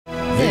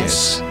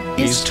This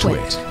is TWiT.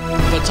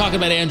 But talking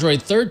about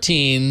Android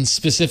 13,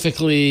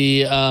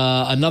 specifically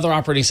another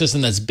operating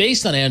system that's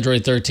based on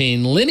Android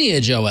 13,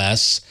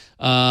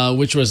 LineageOS,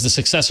 which was the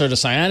successor to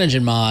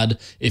CyanogenMod,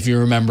 if you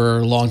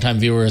remember, longtime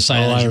viewer of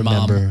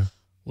CyanogenMod.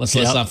 Let's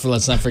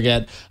not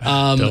forget.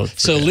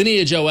 So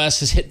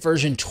LineageOS has hit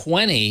version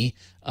 20,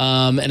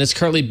 and it's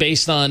currently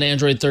based on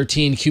Android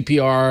 13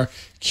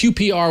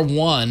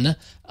 QPR1.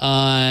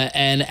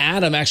 And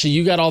Adam, actually,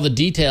 you got all the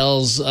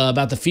details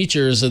about the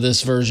features of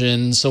this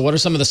version. So what are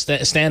some of the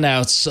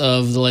standouts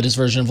of the latest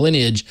version of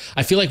Lineage?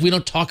 I feel like we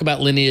don't talk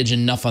about Lineage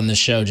enough on this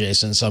show,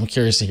 Jason, so I'm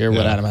curious to hear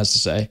what Adam has to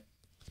say.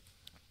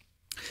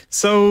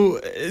 So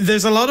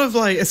there's a lot of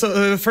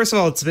first of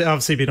all, it's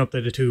obviously been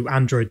updated to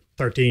Android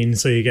 13,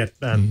 so you get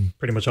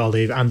pretty much all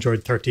the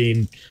Android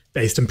 13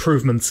 based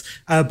improvements.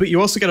 But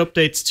you also get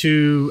updates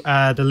to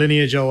the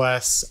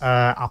LineageOS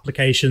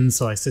applications,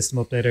 so System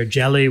Updater,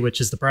 Jelly,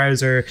 which is the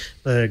browser,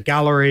 the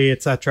gallery,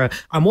 etc.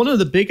 And one of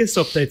the biggest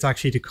updates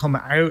actually to come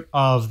out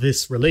of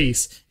this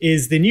release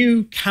is the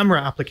new camera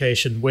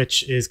application,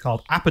 which is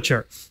called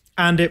Aperture.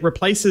 And it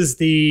replaces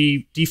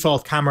the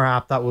default camera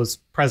app that was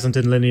present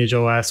in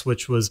LineageOS,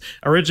 which was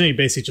originally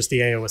basically just the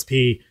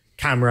AOSP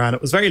camera, and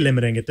it was very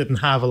limiting. It didn't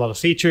have a lot of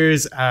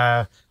features.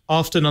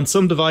 Often on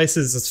some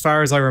devices, as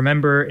far as I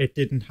remember, it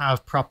didn't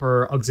have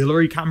proper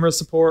auxiliary camera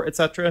support,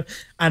 etc.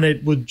 And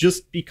it would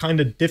just be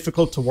kind of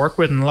difficult to work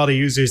with. And a lot of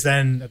users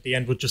then at the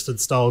end would just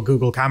install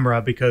Google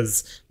Camera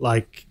because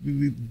like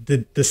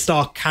the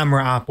stock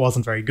camera app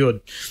wasn't very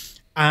good.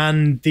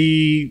 And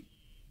the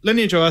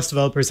LineageOS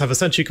developers have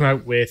essentially come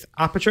out with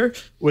Aperture,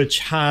 which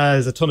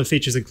has a ton of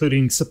features,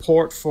 including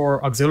support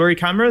for auxiliary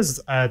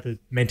cameras. The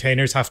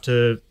maintainers have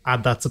to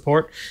add that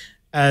support.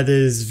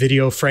 There's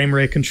video frame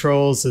rate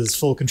controls, there's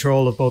full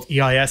control of both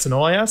EIS and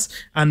OIS,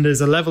 and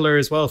there's a leveler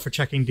as well for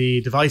checking the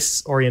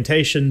device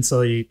orientation. So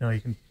you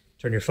can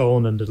turn your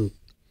phone and it'll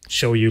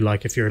show you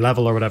like if you're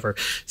level or whatever.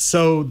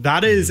 So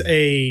that is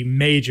a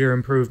major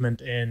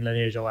improvement in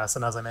LineageOS.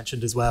 And as I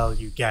mentioned as well,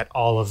 you get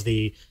all of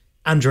the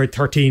Android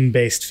 13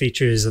 based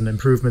features and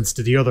improvements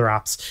to the other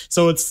apps.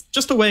 So it's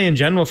just a way in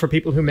general for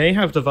people who may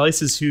have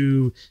devices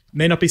who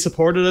may not be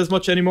supported as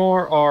much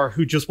anymore, or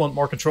who just want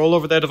more control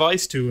over their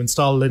device to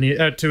install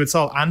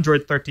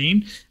Android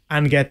 13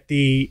 and get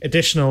the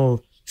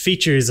additional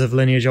features of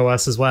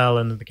LineageOS as well.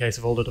 And in the case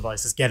of older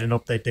devices, get an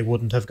update they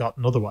wouldn't have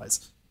gotten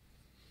otherwise.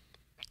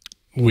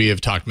 We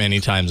have talked many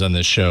times on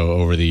this show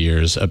over the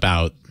years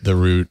about the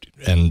root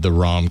and the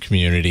ROM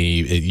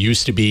community. It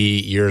used to be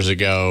years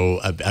ago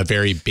a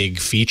very big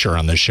feature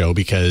on the show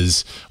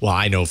because, well,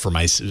 I know for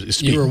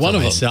you were one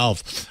of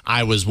myself,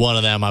 I was one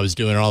of them. I was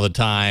doing it all the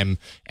time,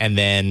 and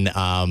then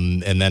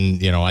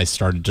I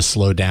started to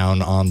slow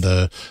down on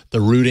the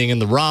rooting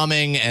and the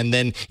ROMing, and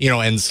then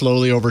and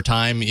slowly over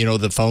time,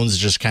 the phones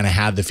just kind of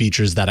had the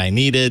features that I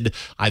needed.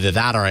 Either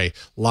that or I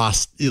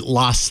lost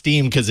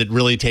steam because it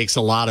really takes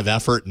a lot of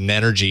effort and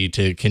energy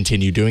to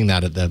continue doing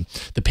that at the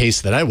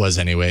pace that I was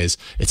anyway.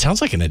 It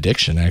sounds like an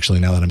addiction, actually,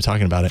 now that I'm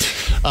talking about it.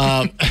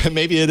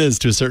 Maybe it is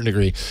to a certain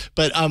degree.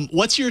 But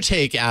what's your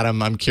take,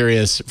 Adam? I'm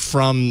curious,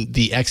 from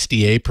the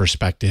XDA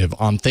perspective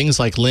on things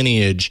like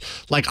Lineage.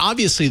 Like,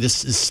 obviously,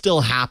 this is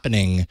still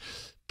happening,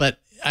 but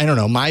I don't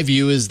know. My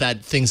view is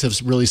that things have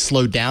really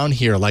slowed down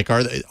here. Like,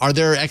 are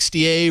there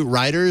XDA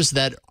writers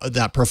that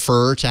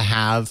prefer to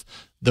have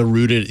the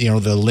rooted, the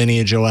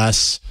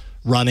LineageOS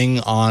running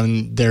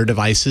on their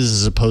devices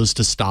as opposed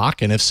to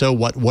stock? And if so,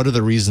 what are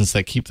the reasons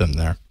that keep them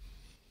there?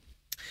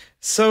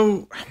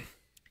 So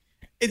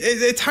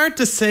it's hard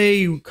to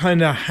say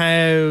kind of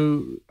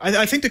how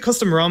I think the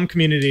custom ROM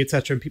community,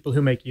 etc., and people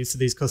who make use of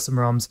these custom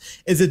ROMs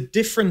is a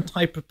different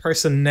type of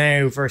person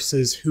now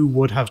versus who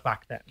would have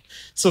back then.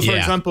 So, for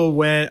example,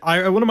 when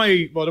one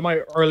of my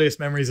earliest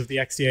memories of the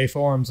XDA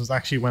forums was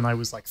actually when I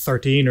was like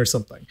 13 or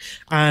something,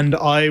 and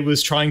I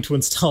was trying to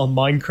install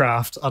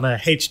Minecraft on a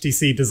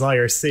HTC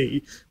Desire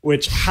C,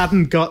 which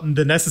hadn't gotten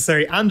the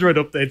necessary Android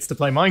updates to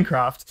play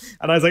Minecraft.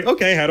 And I was like,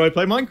 okay, how do I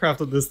play Minecraft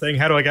on this thing?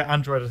 How do I get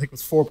Android? I think it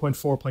was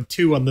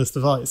 4.4.2 on this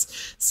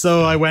device.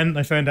 So I went and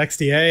I found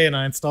XDA and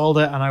I installed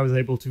it, and I was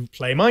able to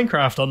play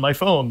Minecraft on my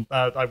phone.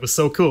 I was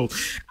so cool.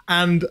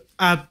 And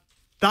at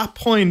that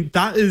point,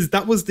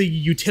 that was the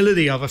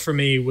utility of it for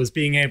me, was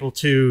being able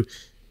to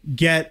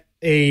get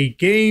a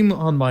game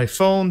on my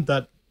phone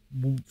that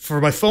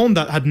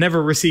had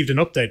never received an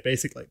update,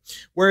 basically.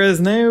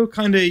 Whereas now,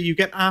 kind of, you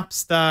get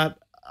apps that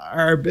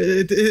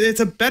it's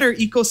a better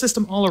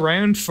ecosystem all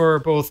around for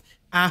both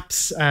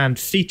apps and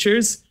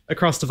features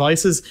across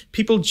devices.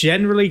 People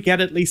generally get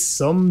at least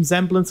some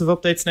semblance of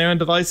updates now on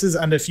devices,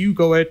 and if you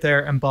go out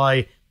there and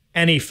buy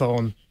any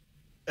phone,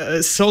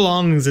 so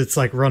long as it's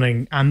like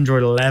running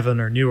Android 11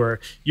 or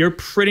newer, you're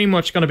pretty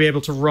much going to be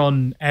able to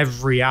run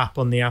every app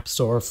on the App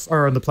Store,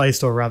 or on the Play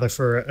Store rather,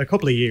 for a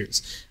couple of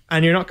years.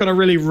 And you're not going to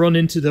really run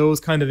into those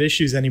kind of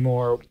issues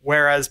anymore,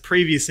 whereas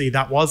previously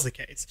that was the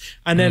case.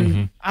 And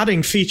then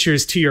adding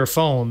features to your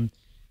phone,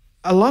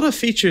 a lot of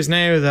features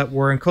now that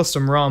were in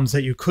custom ROMs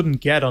that you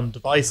couldn't get on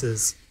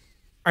devices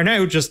are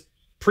now just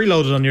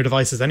preloaded on your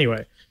devices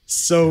anyway.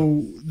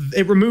 So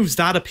it removes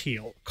that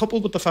appeal,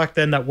 coupled with the fact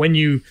then that when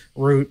you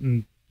root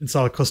and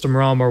install a custom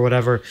ROM or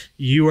whatever,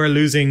 you are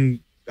losing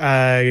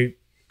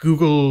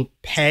Google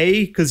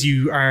Pay because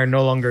you are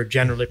no longer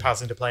generally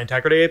passing the Play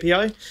Integrity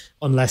API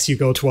unless you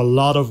go to a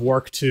lot of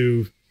work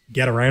to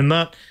get around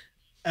that.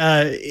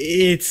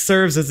 It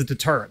serves as a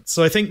deterrent.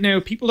 So I think now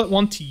people that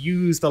want to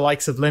use the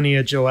likes of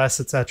LineageOS,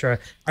 etc.,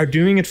 are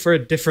doing it for a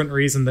different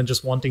reason than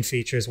just wanting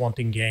features,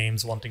 wanting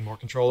games, wanting more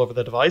control over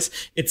the device.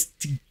 It's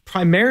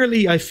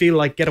primarily, I feel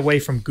like, get away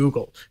from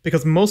Google,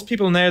 because most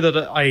people now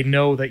that I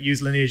know that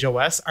use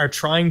LineageOS are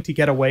trying to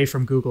get away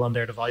from Google on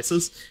their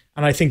devices,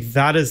 and I think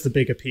that is the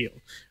big appeal.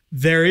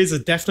 There is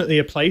definitely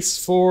a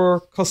place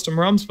for custom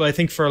ROMs, but I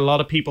think for a lot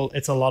of people,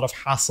 it's a lot of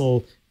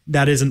hassle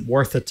that isn't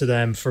worth it to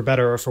them, for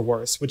better or for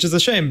worse, which is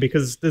a shame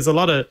because there's a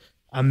lot of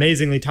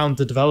amazingly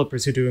talented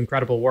developers who do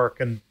incredible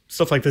work and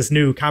stuff like this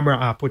new camera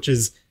app, which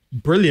is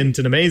brilliant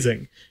and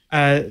amazing.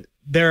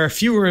 There are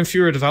fewer and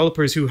fewer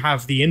developers who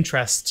have the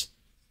interest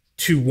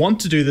to want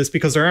to do this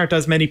because there aren't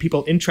as many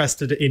people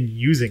interested in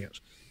using it,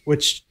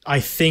 which I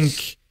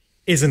think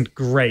isn't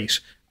great.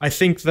 I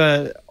think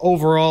that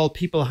overall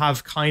people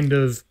have kind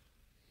of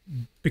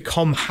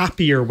become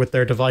happier with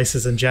their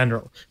devices in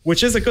general,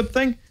 which is a good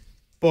thing.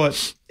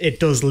 But it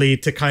does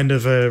lead to kind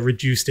of a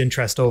reduced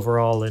interest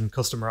overall in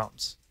custom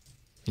ROMs.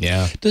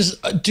 Yeah.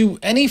 Do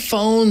any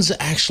phones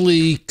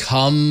actually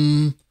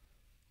come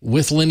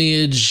with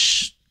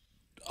Lineage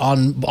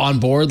on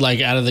board,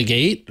 like out of the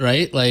gate,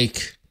 right?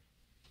 Like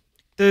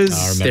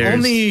there's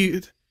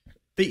only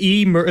the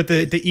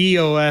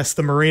EOS,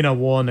 the Marina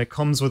one. It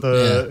comes with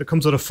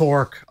a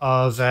fork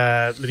of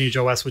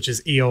LineageOS, which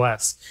is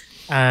EOS.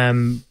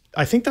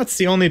 I think that's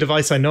the only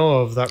device I know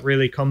of that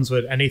really comes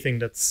with anything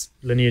that's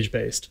Lineage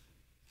based.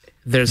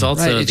 There's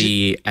also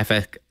the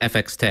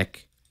FX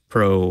Tech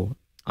Pro,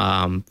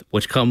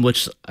 which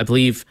I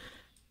believe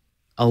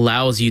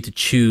allows you to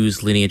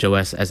choose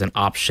LineageOS as an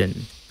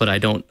option, but I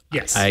don't.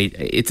 Yes, I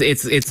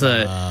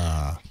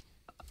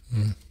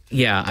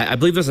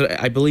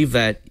believe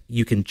that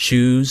you can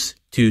choose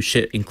to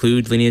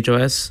include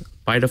LineageOS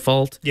by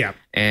default. Yeah,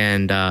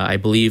 and I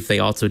believe they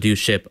also do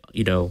ship,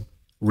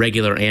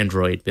 regular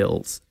Android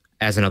builds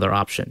as another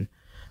option.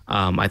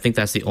 I think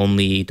that's the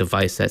only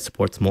device that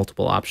supports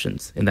multiple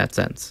options in that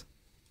sense.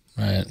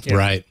 Right. Yeah.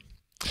 Right.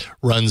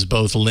 Runs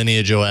both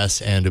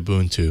LineageOS and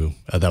Ubuntu.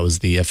 That was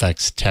the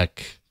FX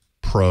Tech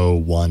Pro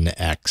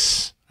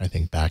 1X, I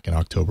think, back in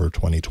October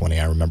 2020.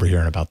 I remember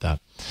hearing about that.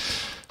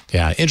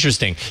 Yeah,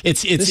 interesting.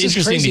 It's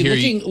interesting to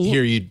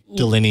hear you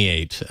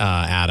delineate,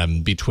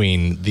 Adam,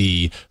 between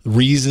the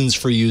reasons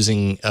for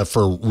using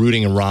for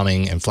rooting and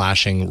ROMing and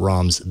flashing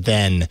ROMs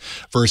then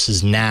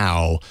versus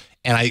now.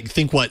 And I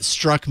think what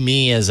struck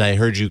me as I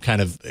heard you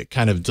kind of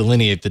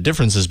delineate the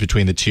differences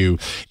between the two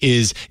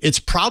is it's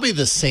probably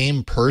the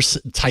same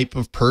type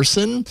of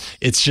person.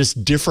 It's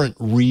just different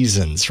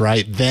reasons,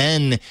 right?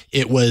 Then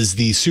it was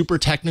the super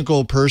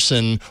technical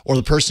person or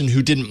the person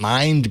who didn't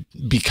mind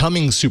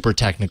becoming super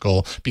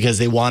technical because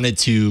they wanted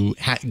to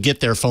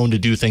get their phone to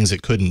do things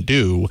it couldn't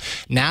do.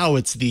 Now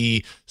it's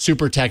the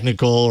super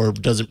technical or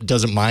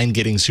doesn't mind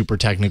getting super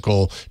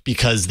technical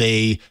because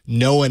they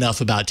know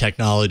enough about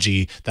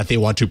technology that they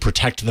want to protect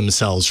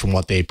themselves from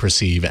what they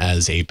perceive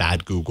as a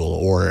bad Google,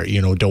 or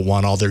don't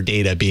want all their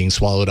data being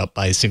swallowed up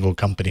by a single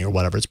company or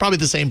whatever. It's probably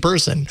the same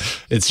person.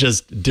 It's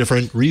just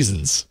different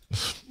reasons.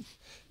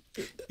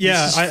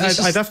 Yeah,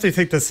 I definitely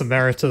think there's some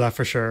merit to that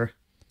for sure.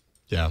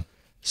 Yeah.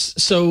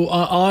 So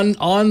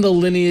on the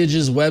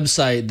Lineage's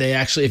website, they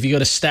actually, if you go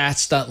to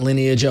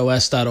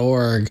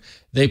stats.lineageos.org,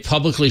 they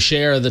publicly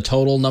share the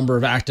total number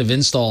of active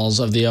installs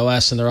of the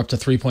OS, and they're up to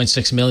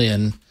 3.6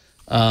 million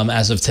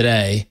as of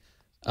today.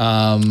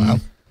 Wow.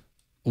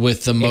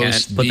 With the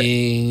most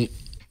being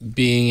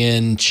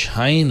in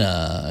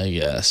China, I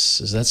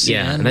guess. Is that CNN?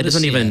 Yeah, and that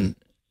doesn't even...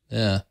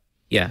 Yeah,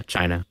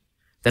 China.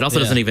 That also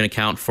doesn't even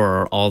account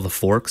for all the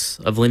forks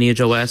of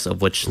LineageOS,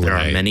 of which there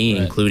are many,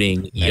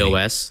 including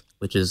EOS,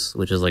 which is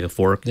like a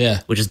fork,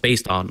 which is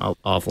based on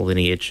off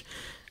Lineage,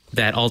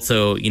 that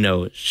also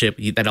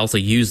that also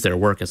use their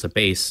work as a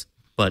base,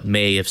 but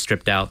may have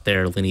stripped out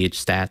their Lineage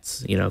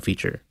stats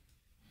feature.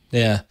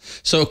 Yeah.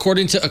 So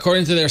according to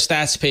their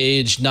stats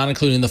page, not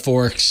including the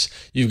forks,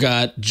 you've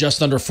got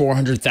just under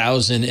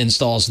 400,000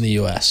 installs in the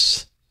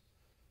US,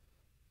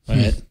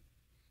 right?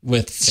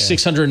 With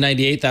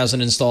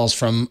 698,000 installs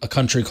from a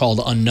country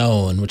called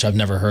Unknown, which I've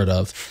never heard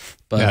of.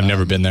 But I've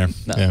never been there.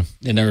 No,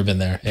 you've never been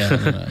there.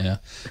 Yeah,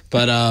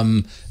 But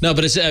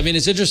but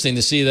it's interesting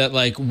to see that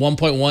like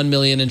 1.1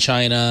 million in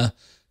China,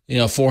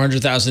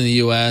 400,000 in the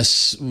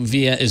US,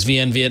 is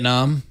VN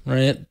Vietnam,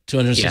 right?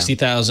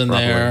 260,000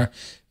 there.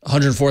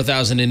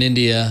 104,000 in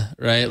India,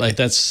 right? Like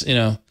that's,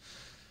 but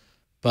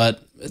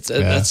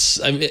that's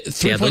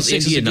 3.6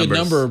 is a good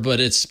number, but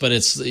it's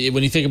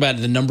when you think about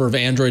it, the number of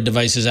Android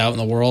devices out in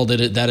the world,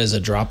 that is a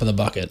drop in the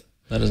bucket.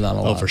 That is not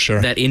a lot. Oh, for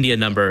sure. That India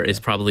number is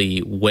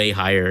probably way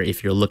higher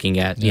if you're looking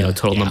at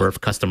total number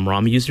of custom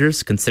ROM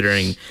users,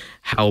 considering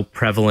how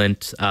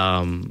prevalent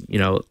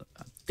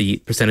the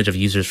percentage of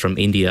users from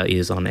India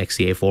is on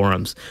XDA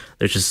forums.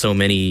 There's just so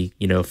many,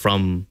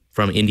 from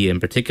India in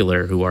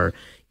particular, who are,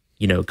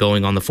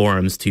 going on the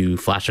forums to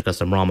flash a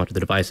custom ROM onto the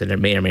device, and it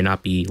may or may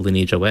not be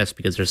LineageOS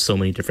because there's so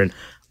many different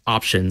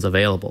options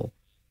available.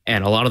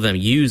 And a lot of them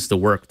use the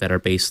work that the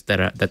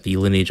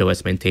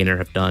LineageOS maintainer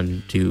have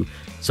done to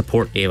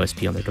support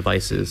AOSP on their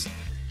devices,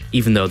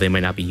 even though they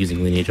might not be using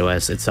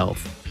LineageOS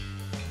itself.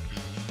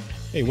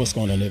 Hey, what's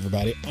going on,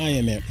 everybody? I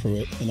am Ant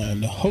Pruitt, and I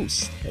am the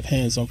host of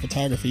Hands-On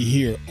Photography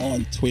here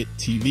on TWiT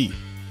TV.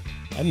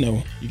 I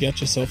know you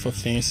got yourself a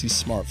fancy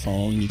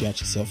smartphone, you got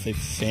yourself a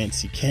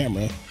fancy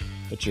camera,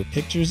 but your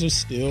pictures are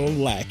still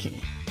lacking.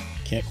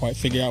 Can't quite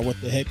figure out what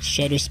the heck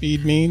shutter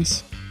speed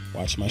means?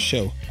 Watch my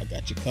show. I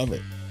got you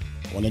covered.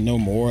 Want to know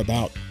more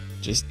about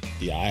just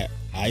the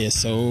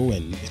ISO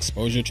and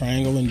exposure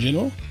triangle in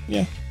general?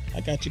 Yeah,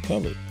 I got you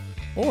covered.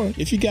 Or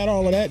if you got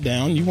all of that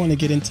down, you want to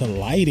get into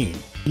lighting,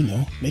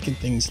 making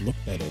things look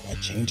better by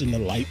changing the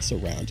lights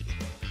around you.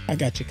 I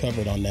got you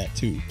covered on that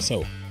too.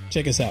 So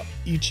check us out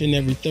each and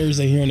every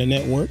Thursday here on the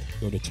network.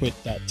 Go to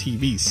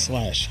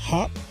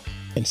twit.tv/hop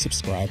and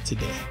subscribe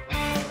today.